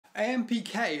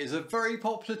AMPK is a very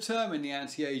popular term in the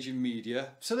anti-aging media,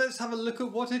 so let's have a look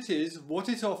at what it is, what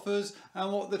it offers,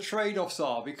 and what the trade-offs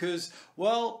are because,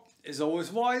 well, it's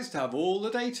always wise to have all the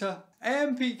data.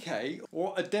 AMPK,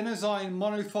 or adenosine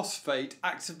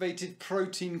monophosphate-activated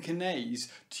protein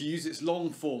kinase, to use its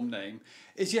long form name,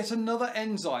 is yet another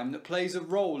enzyme that plays a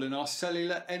role in our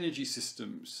cellular energy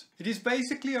systems. It is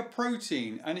basically a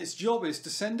protein and its job is to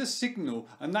send a signal,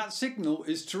 and that signal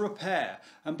is to repair,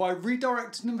 and by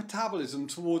redirecting the metabolism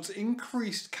towards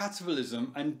increased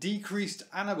catabolism and decreased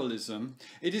anabolism,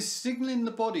 it is signalling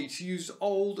the body to use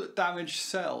old damaged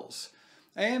cells.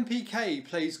 AMPK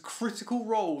plays critical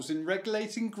roles in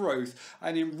regulating growth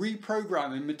and in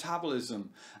reprogramming metabolism,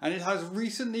 and it has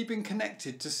recently been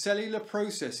connected to cellular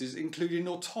processes including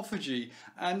autophagy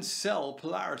and cell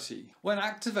polarity. When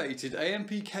activated,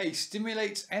 AMPK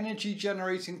stimulates energy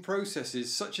generating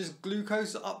processes such as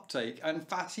glucose uptake and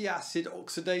fatty acid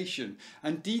oxidation,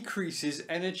 and decreases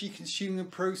energy consuming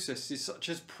processes such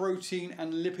as protein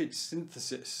and lipid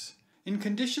synthesis. In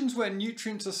conditions where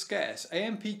nutrients are scarce,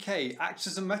 AMPK acts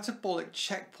as a metabolic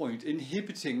checkpoint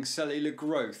inhibiting cellular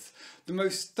growth. The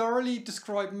most thoroughly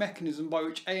described mechanism by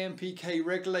which AMPK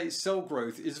regulates cell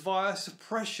growth is via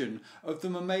suppression of the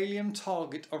mammalian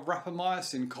target of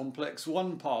rapamycin complex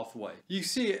 1 pathway. You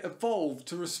see it evolved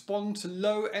to respond to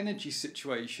low energy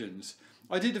situations.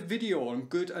 I did a video on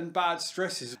good and bad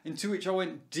stresses into which I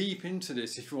went deep into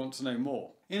this if you want to know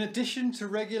more. In addition to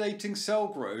regulating cell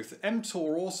growth,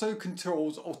 mTOR also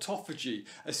controls autophagy,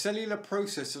 a cellular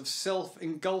process of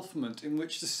self-engulfment in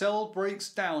which the cell breaks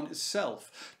down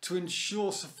itself to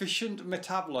ensure sufficient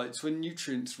metabolites when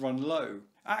nutrients run low.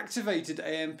 Activated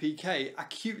AMPK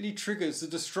acutely triggers the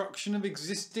destruction of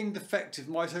existing defective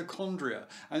mitochondria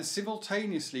and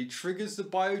simultaneously triggers the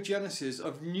biogenesis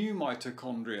of new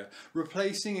mitochondria,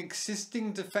 replacing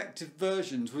existing defective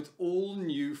versions with all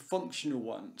new functional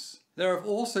ones. There have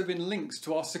also been links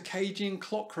to our circadian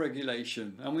clock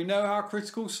regulation, and we know how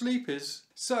critical sleep is.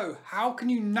 So, how can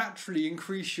you naturally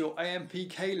increase your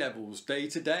AMPK levels day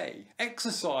to day?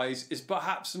 Exercise is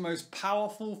perhaps the most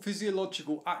powerful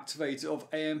physiological activator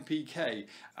of AMPK,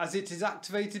 as it is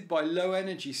activated by low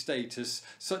energy status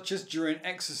such as during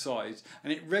exercise,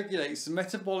 and it regulates the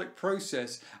metabolic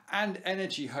process and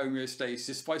energy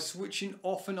homeostasis by switching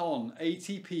off and on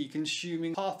ATP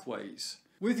consuming pathways.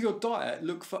 With your diet,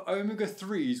 look for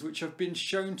omega-3s which have been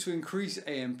shown to increase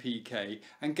AMPK,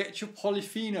 and get your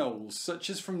polyphenols such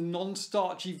as from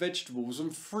non-starchy vegetables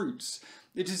and fruits.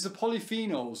 It is the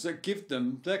polyphenols that give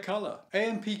them their colour.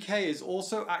 AMPK is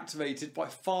also activated by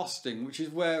fasting, which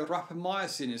is where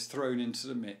rapamycin is thrown into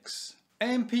the mix.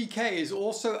 AMPK is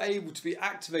also able to be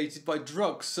activated by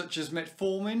drugs such as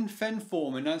metformin,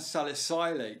 fenformin and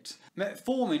salicylate.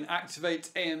 Metformin activates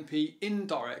AMP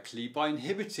indirectly by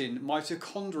inhibiting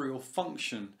mitochondrial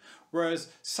function, whereas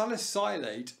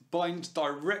salicylate binds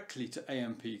directly to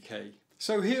AMPK.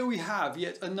 So here we have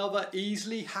yet another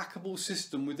easily hackable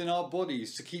system within our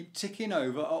bodies to keep ticking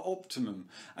over at optimum,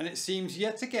 and it seems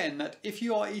yet again that if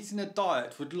you are eating a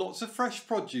diet with lots of fresh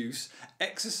produce,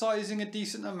 exercising a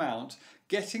decent amount,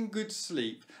 getting good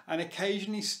sleep and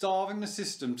occasionally starving the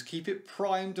system to keep it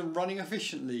primed and running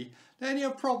efficiently, then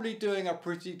you're probably doing a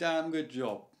pretty damn good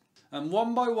job. And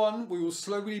one by one we will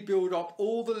slowly build up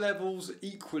all the levels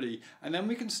equally, and then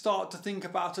we can start to think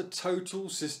about a total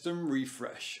system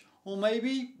refresh. Or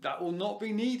maybe that will not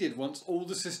be needed once all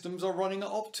the systems are running at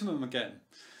optimum again.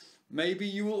 Maybe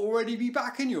you will already be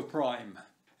back in your prime.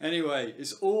 Anyway,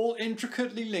 it's all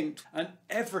intricately linked and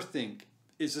everything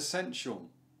is essential.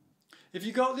 If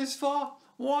you got this far,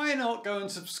 why not go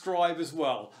and subscribe as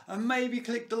well, and maybe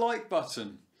click the like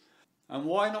button. And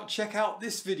why not check out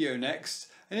this video next,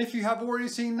 and if you have already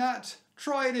seen that,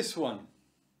 try this one.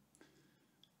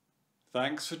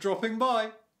 Thanks for dropping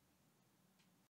by.